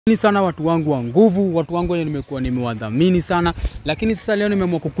Ni sana watu wangu wa nguvu, watu wangu nimekuwa nimewadhamini sana, lakini sasa leo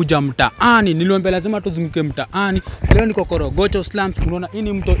nimeamua kukuja mtaani. Niliomba lazima tuzunguke mtaani. Leo niko Korogocho slums, unaona hii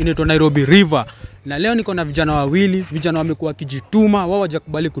ni mto inaitwa Nairobi River. Na leo niko na vijana wawili, vijana wamekuwa kijituma, wao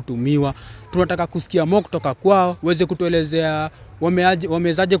hawajakubali kutumiwa. Tunataka kusikia moyo kutoka kwao, waweze kutuelezea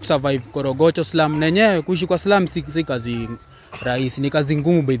wamezaje kusurvive Korogocho slum. Na yenyewe kuishi kwa slum si kazi rahisi, ni kazi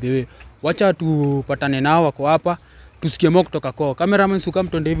ngumu by the way. Wacha tupatane nao wako hapa. Tusikie moyo kutoka kwao. Cameraman suka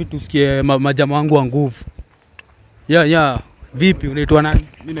mtonde hivi tusikie majamaa wangu wa nguvu. Ya, vipi unaitwa nani?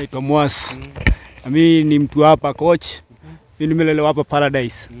 Mimi naitwa Mwasi. Mimi ni mtu hapa coach. Mimi nimelelewa hapa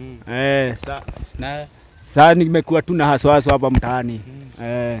Paradise. Sasa nimekuwa tu na haswa hapa mtaani.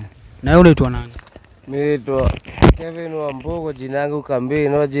 Na wewe unaitwa nani? Mimi naitwa Kevin Wambogo, jina langu kambi,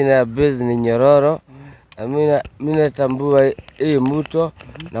 no jina ya base ni Nyororo. Mimi natambua hii mto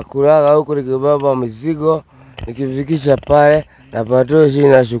na kulaga huko nikibeba mizigo. Nikifikisha pale na pato chini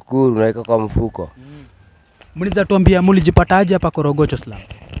na shukuru naika kwa mfuko. Mliza tuambia mlijipataje hapa Korogocho slum?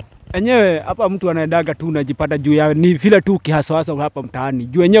 Enyewe hapa mtu anaendaga tu unajipata juu ya ni vile tu kihasawasa hapa mtaani.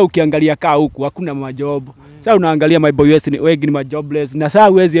 Juu enyewe ukiangalia kaa huku hakuna majob. Sasa unaangalia my boys ni wengi ni majobless na sasa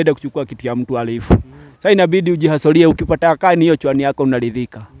huwezi enda kuchukua kitu ya mtu alifu. Sasa inabidi ujihasolie, ukipata kaa ni hiyo chwani yako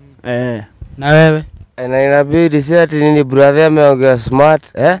unaridhika. Na wewe? Na inabidi si ati nini brother ameongea smart,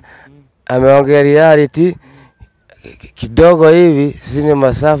 ameongea reality. Kidogo hivi sisi ni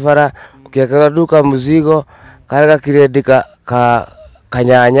masafara, ukiweka duka mzigo karaka kiredika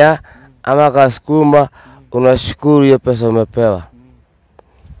kanyanya ama kasukuma, unashukuru hiyo pesa umepewa.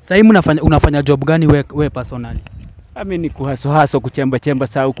 Sasa hivi unafanya job gani we personally? Mimi ni kuhaso kuchemba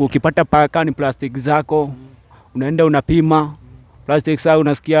saa huku, ukipata pakani plastic zako unaenda unapima plastic saa,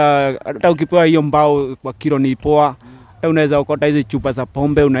 unasikia hata ukipewa hiyo mbao kwa kilo ni poa. Unaweza ukota hizi chupa za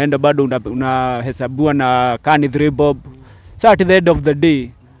pombe, unaenda bado unahesabiwa na kani 3 bob. So at the end of the day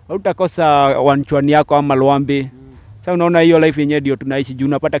utakosa wanchwani yako ama luambi. Sasa unaona hiyo life yenyewe ndio tunaishi, juu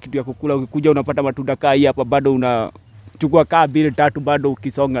unapata kitu ya kukula, ukikuja unapata matunda kaa hii hapa, bado unachukua kaa 2-3 bado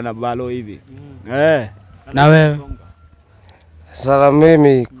ukisonga na balo hivi. Na wewe? Sasa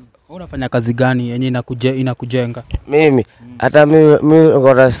mimi unafanya kazi gani yenye inakujenga? Mimi hata mimi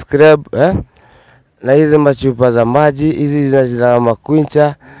ngora scrap na hizi machupa za maji, hizi zinajina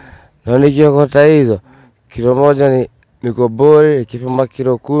makuncha, na nikiokota hizo kilo moja niko bore, ikipima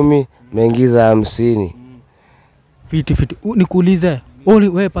kilo 10 meingiza 50. Fiti. Nikuulize,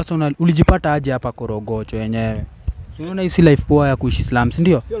 wewe personal ulijipata aje hapa Korogocho yenyewe? Unaona hii life poa ya kuishi slums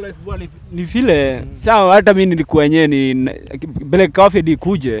ndio? Sio life poa, ni vile sawa. Hata mimi nilikuwa yenyewe ni Black Coffee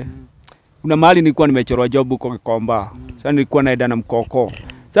dikuje. Kuna mahali nilikuwa nimechorwa job huko Kikomba. Sasa nilikuwa naenda na mkoko.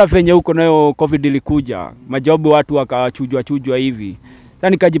 Sasa venye huko nayo COVID ilikuja, majobu watu wakachujwa hivi. Sasa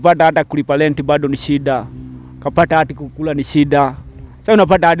nikajipata hata kulipa rent bado ni shida. Kapata hata kukula ni shida. Sasa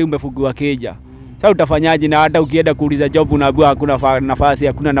unapata hadi umefugiwa keja. Sasa utafanyaje? Na hata ukienda kuuliza job unaambiwa hakuna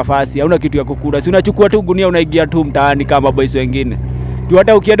nafasi, hauna kitu ya kukula. Si unachukua tu gunia unaingia tu mtaani kama boys wengine. Ndio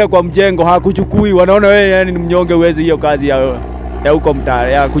hata ukienda kwa mjengo hakuchukui, wanaona wewe yani ni mnyonge, uwezi hiyo kazi ya huko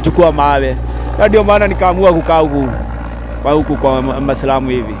mtaani ya kuchukua mawe. Ndio maana nikaamua kukaa huku kwa maslamu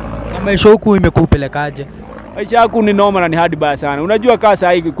hivi. Na maisha huku imekupelekaje? Maisha huku ni noma na ni hadi baya sana. Unajua kaa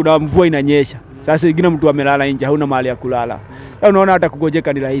saa hii kuna mvua inanyesha. Sasa ingine mtu amelala nje, hauna mahali ya kulala. Sasa unaona hata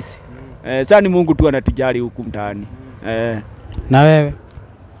kugojeka ni rahisi. Sasa ni Mungu tu anatujali huku mtaani. Na wewe?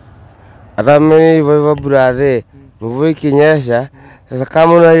 Hata mimi hivyo brother, mvua ikinyesha, sasa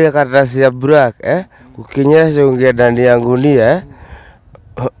kama una ile karatasi ya black, kukinyesha ungeenda ndani ya gunia,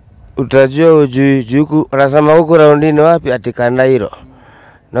 utajua ujuku anasema huko raundini wapi atikana hilo.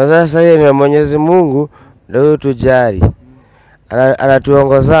 Na sasa hiyo ni Mwenyezi Mungu ndio tujali.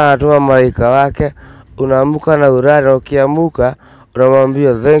 Anatuongoza, anatuma malaika wake, unaamka na urara, ukiamuka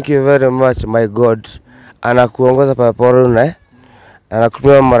unamwambia thank you very much my God. Anakuongoza pale na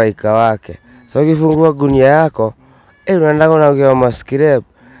anakutumia malaika wake. Sasa ukifungua gunia yako, unaenda unaongea maskirep.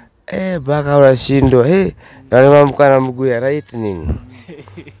 Baka unashindwa. Na nimeamka na mguu ya right nini?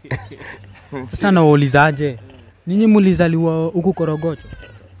 Sasa naulizaje? Ninyi mlizaliwa huku Korogocho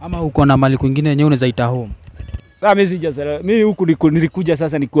ama uko na mali kwingine yenyewe unaweza ita home? Sasa mimi sijazaliwa. Mimi huku nilikuja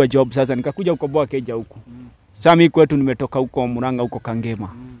sasa nikuwa job, sasa nikakuja kukomboa keja huku. Sasa mimi kwetu nimetoka huko Murang'a huko Kangema.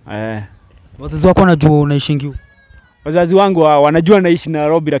 Wazazi wako wanajua unaishi huko? Wazazi wangu wanajua naishi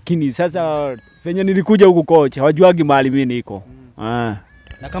Nairobi, lakini sasa venye nilikuja huku coach hawajuagi mahali mimi niko.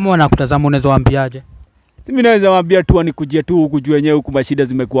 Na kama wanakutazama unaweza waambiaje? Mimi naweza waambia tu wanikujie tu huku juu wenyewe huku mashida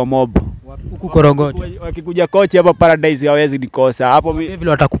zimekuwa mob. Huku Korogocho. Wakikuja coach hapa Paradise hawezi nikosa. Hapo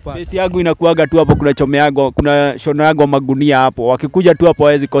vile watakupa. Pesa yangu inakuaga tu hapo, kuna chomeago, kuna shono yangu magunia hapo. Wakikuja tu hapo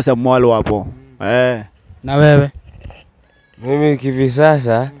hawezi kosa mwalo hapo. Na wewe? Mimi kivi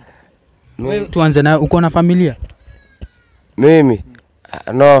sasa Wewe tuanze na uko na familia? mimi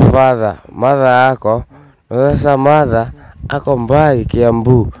no father, mother yako. Sasa mother ako mbali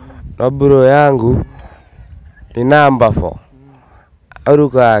Kiambu. Na bro yangu ni number 4.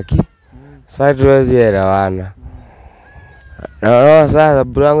 Arukaki. Sasa tuwezi elewana. Na sasa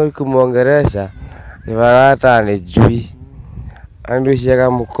bro yangu kumuongelesha hata anijui.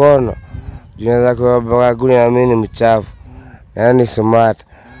 Andushika mkono. Junaweza kuoboka guni na mimi ni mchafu. Yaani smart.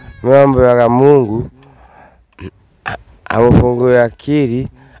 Mambo ya Mungu amufungue akili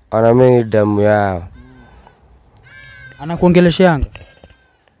wanameni damu yao. Anakuongelesheanga?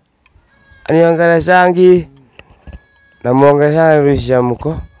 Aniongeleshangi na muongelesha nirudisha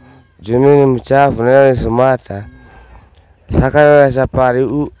mko. Juu mimi ni mchafu na ni smart. Saka wewe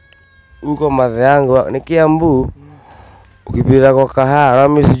safari uko madhe yangu ni Kiambu. Ukipita kwa Kahawa na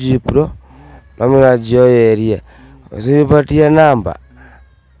mimi sijui bro. Na mimi najua area. Usinipatie namba.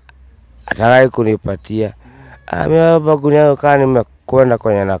 Atakaye kunipatia. Mimi hapa kunia kaa nimekwenda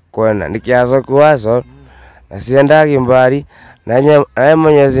kwenye nakwenda. Nikianza kuwazo na siendagi mbali na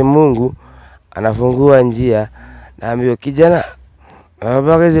Mwenyezi Mungu anafungua njia. Naambiwa kijana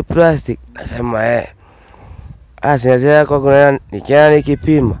baba hizi plastic nasema sinazia kwa kuna nikiana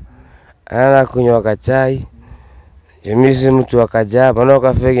nikipima. Ana kunywa kachai. Jemisi mtu akajaba na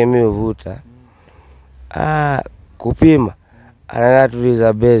kafege mimi uvuta. Kupima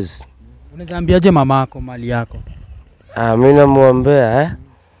anatuliza base. Unaweza ambiaje mamako mali yako? Mimi namuombea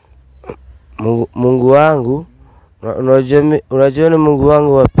Mungu wangu, unajua ni Mungu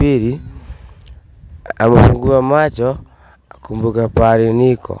wangu wa pili amefungua macho akumbuka pale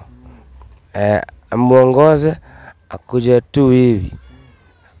niko. Amuongoze akuje tu hivi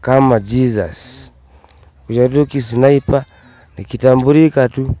kama Jesus. Kuja tu kisniper nikitambulika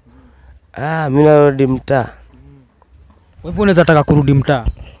tu. Mimi narudi mtaa. Wewe unaweza taka kurudi mtaa?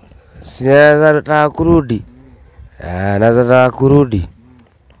 Sinaweza taka kurudi. Naweza taka kurudi.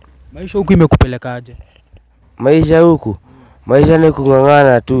 Maisha huku imekupelekaje? Maisha huku. Maisha ni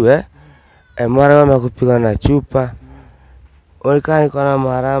kungangana tu mara amekupiga na chupa. Olikani kwa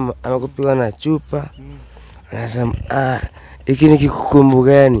marama amekupiga na chupa. Anasema hiki ni kikukumbu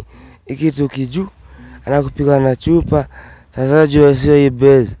gani? Hiki tukiju anakupiga na chupa. Sasa jua sio hii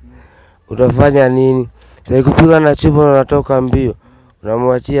base. Utafanya nini? Sasa kupiga na chupa unatoka mbio.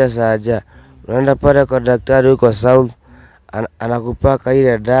 Unamwachia Saja. Unaenda pale kwa daktari huko South. Anakupaka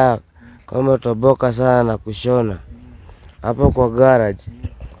ile dawa. Kama utoboka sana na kushona. Hapo kwa garage.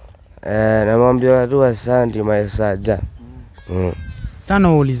 Namwambia tu asante my Saja.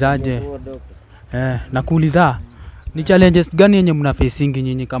 Sana uulizaje? Na kuuliza ni challenges gani yenye mna facing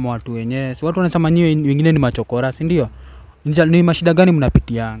nyinyi kama watu wenyewe? Si watu wanasema nyinyi wengine ni machokora, si ndio? Ni mashida gani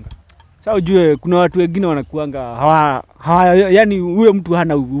mnapitianga? Sasa ujue kuna watu wengine wanakuanga yani huyo mtu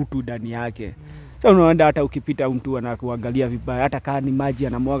hana utu ndani yake. Sasa unaenda hata ukipita mtu anakuangalia vibaya, hata kama ni maji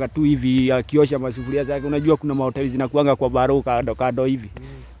anamwaga tu hivi akiosha masufuria zake. Unajua kuna mahoteli zinakuanga kwa baroka kado hivi.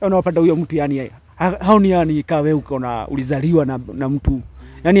 Sasa unapata huyo mtu yani haoni yani kawe uko na ulizaliwa na mtu.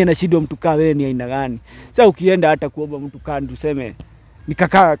 Yani anashindwa mtu kawe ni aina gani. Sasa ukienda hata kuomba mtu kani tuseme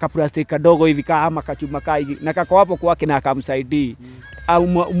nikakaa ka plastic kadogo hivi kama kachuma kai na kako hapo kwake na akamsaidii au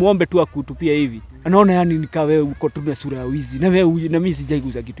muombe tu akutupia hivi, anaona yani nikawe uko tu na sura ya wizi na wewe na mimi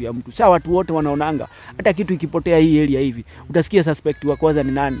sijaiguza kitu ya mtu. Sawa, watu wote wanaonanga hata kitu ikipotea hii area hivi utasikia suspect wa kwanza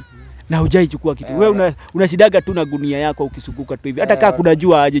ni nani na hujaichukua kitu. Wewe unashidaga tu na gunia yako ukisukuka tu hivi, hata kama kuna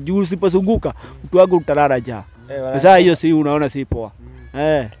jua aje juu usiposunguka mtu wangu utalala ja. Sasa hiyo si unaona si poa.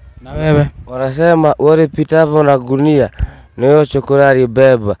 Na wewe wanasema wewe pita hapo na gunia niyo chokolari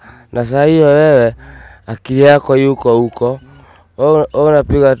beba. Na saa hiyo wewe akili yako yuko huko.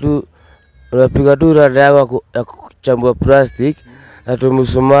 Unapiga tu rada yako ya kuchambua plastic na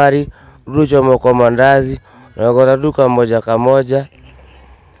tumusumari urucho kwa mandazi unakota duka moja kamoja.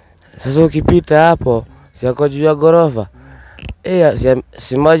 Sasa ukipita hapo siako juu ya gorofa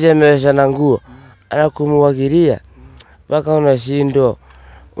si moja imesha na nguo anakumwagilia mpaka unashindwa.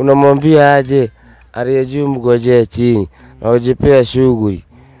 Unamwambia aje aliye juu mgojee chini na ujipea shughuli.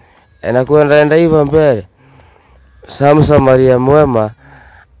 Anakwenda hivyo mbele. Samsa Maria mwema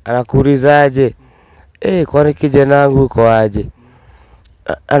anakuuliza aje kwani kijana wangu uko aje?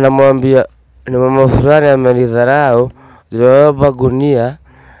 Anamwambia ni mama fulani amenidharau, zilobeba gunia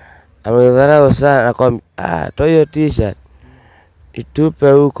amenidharau sana. Anakwambia toa hiyo t-shirt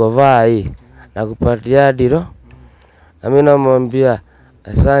itupe huko, vaa hii nakupatia diro. Na mimi namwambia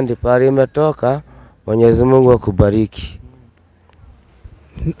asante pale imetoka, Mwenyezi Mungu akubariki.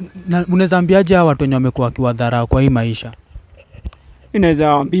 Na unaweza ambiaje hao watu wenye wamekuwa kiwadharau kwa hii maisha?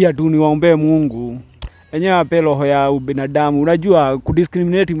 Inaweza ambia tu niwaombe Mungu Enyewe ape roho ya ubinadamu. Unajua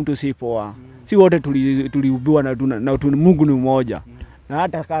kudiscriminate mtu si poa. Si wote tuliubiwa na Mungu ni mmoja. Na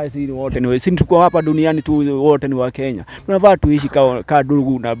hata kama si wote ni sisi tuko hapa duniani tu wote ni wa Kenya. Tunafaa tuishi kama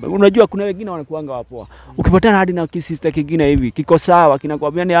ndugu. Unajua kuna wengine wanakuanga wapoa. Ukipatana hadi na sister kingine hivi kiko sawa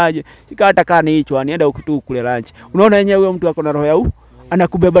kinakwambia ni aje. Sika hata kama ni hicho anienda ukitu kule lunch. Unaona yenyewe huyo mtu ako na roho ya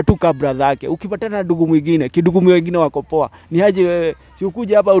anakubeba tu ka brother yake. Ukipatana na ndugu mwingine, kidugu wengine wako poa. Ni aje wewe si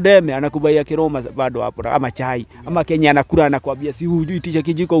ukuje hapa udeme anakubaia kiroma bado hapo ama chai ama Kenya anakula anakuambia si uitisha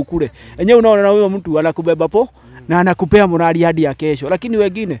kijiko ukule. Yenyewe unaona na huyo mtu anakubeba po na anakupea morali hadi ya kesho. Lakini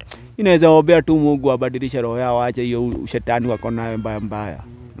wengine inaweza ombea tu Mungu abadilishe roho yao aache hiyo shetani wako nayo mbaya.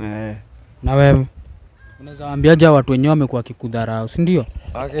 Na wewe unaweza waambiaje watu wenyewe wamekuwa kikudharau, si ndio?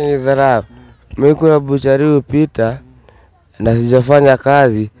 Wakinidharau. Mimi kuna buchari upita na sijafanya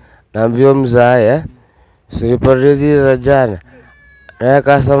kazi naambia mzae siliparezi za jana. Na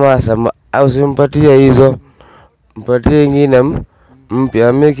kasema au simpatie hizo. Mpatie nyingine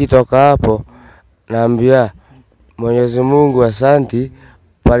mpya. Mimi kitoka hapo naambia Mwenyezi Mungu asante,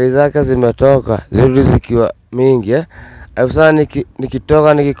 pali zake zimetoka zirudi zikiwa mingi Alafu sana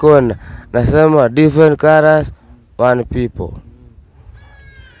nikitoka nikikona nasema different colors one people.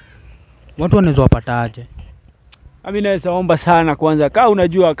 Watu wanaweza wapata aje? Mimi naweza omba sana kwanza kama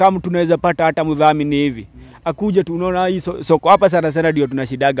unajua kama tunaweza pata hata mdhamini hivi. Akuje tunaona hii soko hapa sana ndio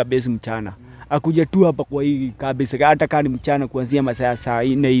tunashidaga base mchana. Akuje tu hapa kwa hii kabisa hata kama ni mchana kuanzia masaa saa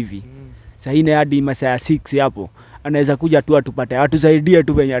 4 hivi. Saa 4 hadi masaa 6 hapo. Anaweza kuja tu atupate atusaidie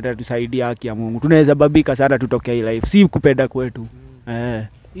tu venye atatusaidia haki ya Mungu. Tunaweza babika sana tutokea hii life. Si kupenda kwetu.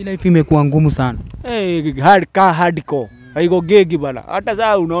 Hii life imekuwa ngumu sana. Hardcore. Haiko gegi bana. Hata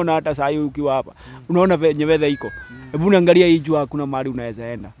saa unaona hata saa hiyo ukiwa hapa. Unaona venye weather iko. Hebu angalia hii jua hakuna mahali unaweza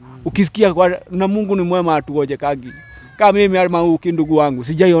enda. Ukisikia kwa na Mungu ni mwema atugoje kagi. Kama mimi alma ndugu wangu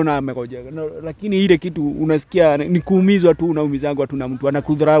sijaiona amegoje. Lakini ile kitu unasikia ni kuumizwa tu unaumizangwa tu na mtu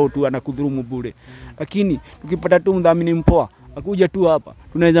anakudharau tu anakudhulumu bure. Lakini tukipata tu mdhamini mpoa akuja tu hapa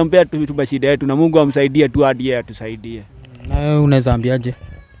tunaweza mpea tu bashida yetu na Mungu amsaidie tu hadi yeye atusaidie. Na wewe unaweza ambiaje?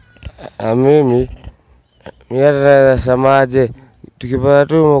 Mimi naweza semaje tukipata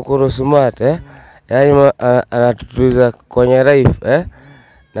tu mkoro smart yaani anatutuliza kwenye life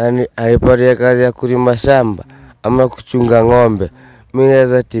na alipatia kazi ya kulima shamba ama kuchunga ng'ombe. Mimi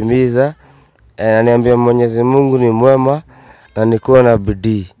naweza timiza na niambia Mwenyezi Mungu ni mwema na niko na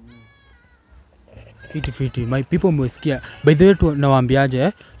bidii. Fiti my people mwesikia. By the way tu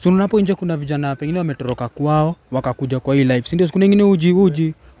nawaambiaje so unapo nje kuna vijana pengine wametoroka kwao wakakuja kwa hii life. Si ndio siku nyingine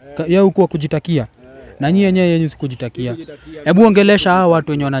uji ya huko kujitakia. Na nyinyi yenyewe kujitakia. Hebu ongelesha hao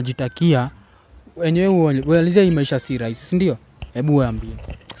watu wenye wanajitakia. Wenyewe waelezea hii maisha si rahisi, si ndio? Hebu waambie.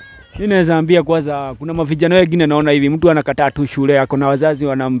 Mimi naweza ambia kwanza kuna mavijana wengine naona hivi mtu anakataa tu shule yako na wazazi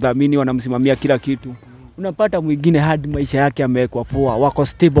wanamdhamini wanamsimamia kila kitu. Unapata mwingine hadi maisha yake yamewekwa poa wako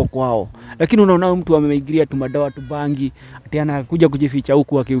stable kwao. Lakini unaona mtu ameingilia tu madawa tu bangi ati anakuja kujificha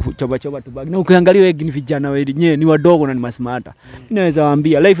huku akichoba tu bangi. Na ukiangalia wengine vijana wenyewe ni wadogo na ni masmata. Mimi naweza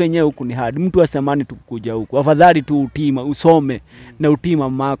waambia life yenyewe huku ni hard. Mtu asamani tu kuja huku. Afadhali tu utima usome na utima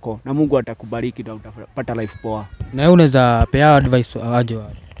mako na Mungu atakubariki na utapata life poa. Na wewe unaweza pea advice aje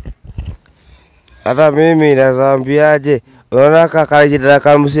wao? Hata mimi nazaambiaje unaona kakajidara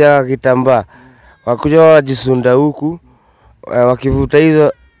kamsia kitambaa wakuja wajisunda huku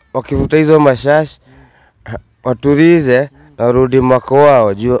wakivuta hizo mashashi watulize na rudi mako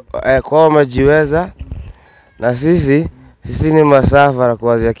wao kwa wamejiweza. Na sisi ni masafara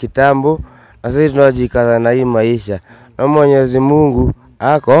kuanzia kitambo na sisi tunajikaza na hii maisha na Mwenyezi Mungu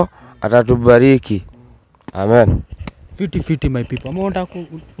ako atatubariki. Amen. Fiti my people. Ama unataka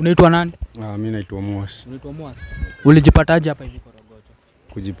unaitwa nani? Mimi naitwa Mwasi. Unaitwa Mwasi. Ulijipataje hapa hivi Korogocho?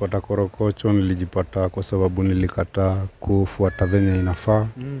 Kujipata Korogocho nilijipata kwa sababu nilikataa kufuata venye inafaa.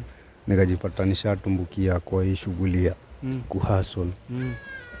 Nikajipata nishatumbukia kwa hii shughuli ya kuhustle.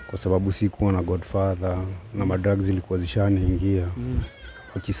 Kwa sababu sikuwa na Godfather na madrugs zilikuwa zishaniingia.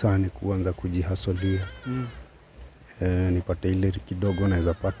 Wakisani kuanza kujihustlia. Nipate ile kidogo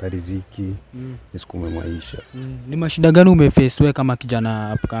naweza pata riziki nisikume maisha. Ni mashida gani umeface wewe kama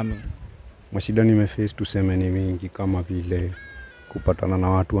kijana upcoming? Mashida nimeface tuseme ni mingi kama vile kupatana na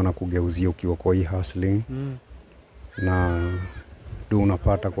watu wanakugeuzia ukiwa kwa hii hustling. Na ndio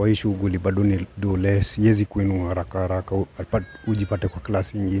unapata kwa hii shughuli bado ni do less yezi kuinua haraka ujipate kwa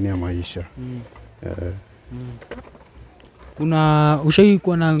klasi nyingine ya maisha. Kuna ushai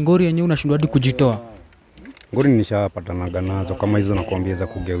kuwa na ngori yenyewe unashindwa hadi kujitoa? Ngori nishapatana nazo kama hizo nakwambia za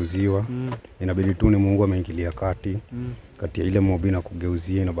kugeuziwa. Inabidi tu ni Mungu ameingilia kati ya ile mobi na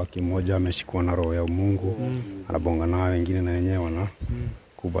kugeuzia inabaki mmoja ameshikwa na roho ya Mungu anabonga nayo wengine na wenyewe wana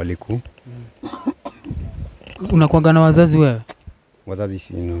kubali Unakuanga na wazazi wewe? Wazazi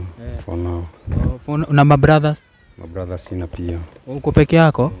sina for now. Na mabrothers? Mabrothers sina pia. Uko peke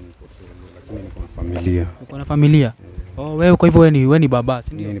yako? Lakini niko na familia. Uko na familia? Wewe kwa hivyo wewe ni baba,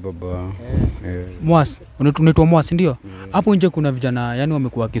 si ndio? Mimi ni baba. Mwas, unaitwa Mwas, si ndio? Hapo nje kuna vijana yani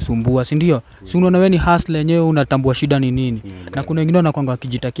wamekuwa kisumbua, si ndio? Si unaona wewe ni hustler yenyewe, unatambua shida ni nini. Na kuna wengine wanakwanga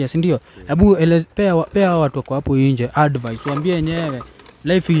wakijitakia, si ndio? Hebu pea watu kwa hapo nje advice, waambie yenyewe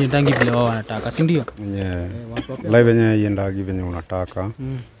life iendangi vile wao wanataka, si ndio? Life yenyewe iendangi vile unataka.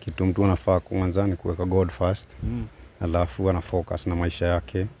 Kitu mtu anafaa kuanza ni kuweka God first. Alafu ana focus na maisha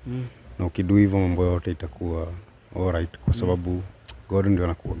yake. Na ukidu hivyo mambo yote itakuwa alright kwa sababu God ndio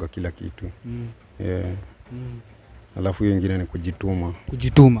anakuaga kila kitu. Alafu hiyo nyingine ni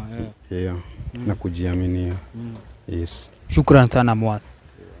kujituma. Na kujiaminia. Yes. Shukran sana Mwas.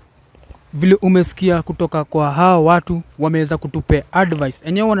 Vile umesikia kutoka kwa hao watu wameweza kutupe advice.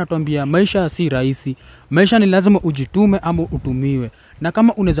 Enyewe wanatuambia maisha si rahisi. Maisha ni lazima ujitume ama utumiwe. Na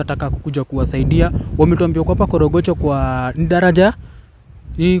kama unaweza taka kukuja kuwasaidia, wametuambia kwa hapa Korogocho kwa daraja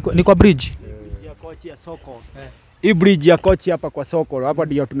ni kwa bridge ya kochi ya soko. Hii bridge ya kochi hapa kwa soko, hapa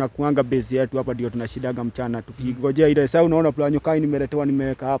ndio tunakuanga base yetu, hapa ndio tunashidaga mchana tukingojea ile. Sasa unaona planyo kai nimeletewa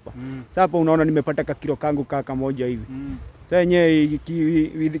nimeweka hapa. Sasa hapa unaona nimepata ka kilo kangu kaka moja hivi. Sasa yenyewe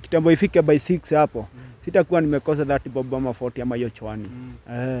kitambo ifike by 6 hapo. Sitakuwa nimekosa 30 bob ama 40 ama hiyo chwani.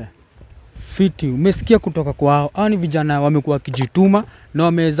 Fiti, umesikia kutoka kwao. Hao ni vijana wamekuwa kijituma na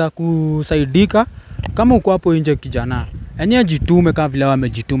wameweza kusaidika. Kama uko hapo nje kijana, enyewe jitume kama vile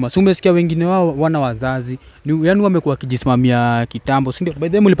wamejituma. Si umesikia wengine wao wana wazazi, yani wamekuwa kijisimamia kitambo, si ndio? By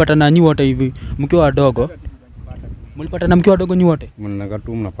the way mlipatana nyinyi wote hivi mkiwa wadogo? Mlipatana mkiwa wadogo nyinyi wote? Mnaga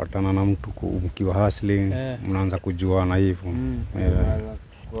tu mnapatana na mtu mkiwa hustling, mnaanza kujuana hivyo.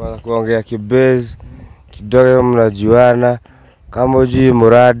 Kuongea kibase kidogo mnajuana, kama ujui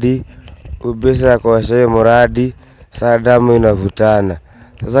muradi ubisa kwa hiyo muradi saa damu inavutana.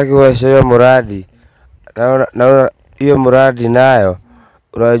 Sasa kwa hiyo muradi na hiyo muradi nayo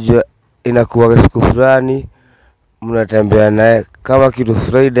unajua inakuwa siku fulani mnatembea naye kama kitu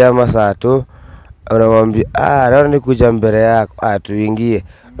Friday ama Saturday, unamwambia leo nikuja mbele yako tuingie.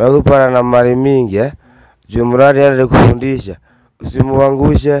 Wakupana na mali mingi juu muradi anaenda kufundisha,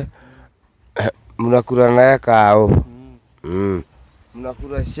 usimuangushe. Mnakula naye kao.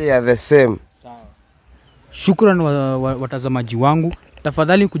 Mnakula share the same. Sawa. Shukrani watazamaji wangu.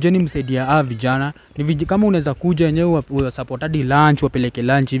 Tafadhali kujeni msaidia vijana. Ni kama unaweza kuja yenyewe support hadi lunch, wapeleke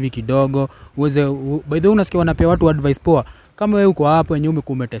lunch hivi kidogo. Uweze by the way unasikia wanapea watu advice poa. Kama wewe uko hapo yenyewe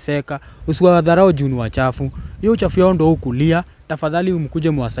umeteseka, usiwadharau juu ni wachafu. Hiyo uchafu yao ndio ukulia. Tafadhali mkuje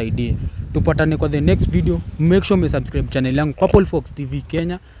muwasaidie. Tupatane kwa the next video. Make sure umesubscribe channel yangu Purple Fox TV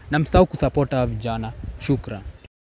Kenya na msahau kusupport vijana. Shukran.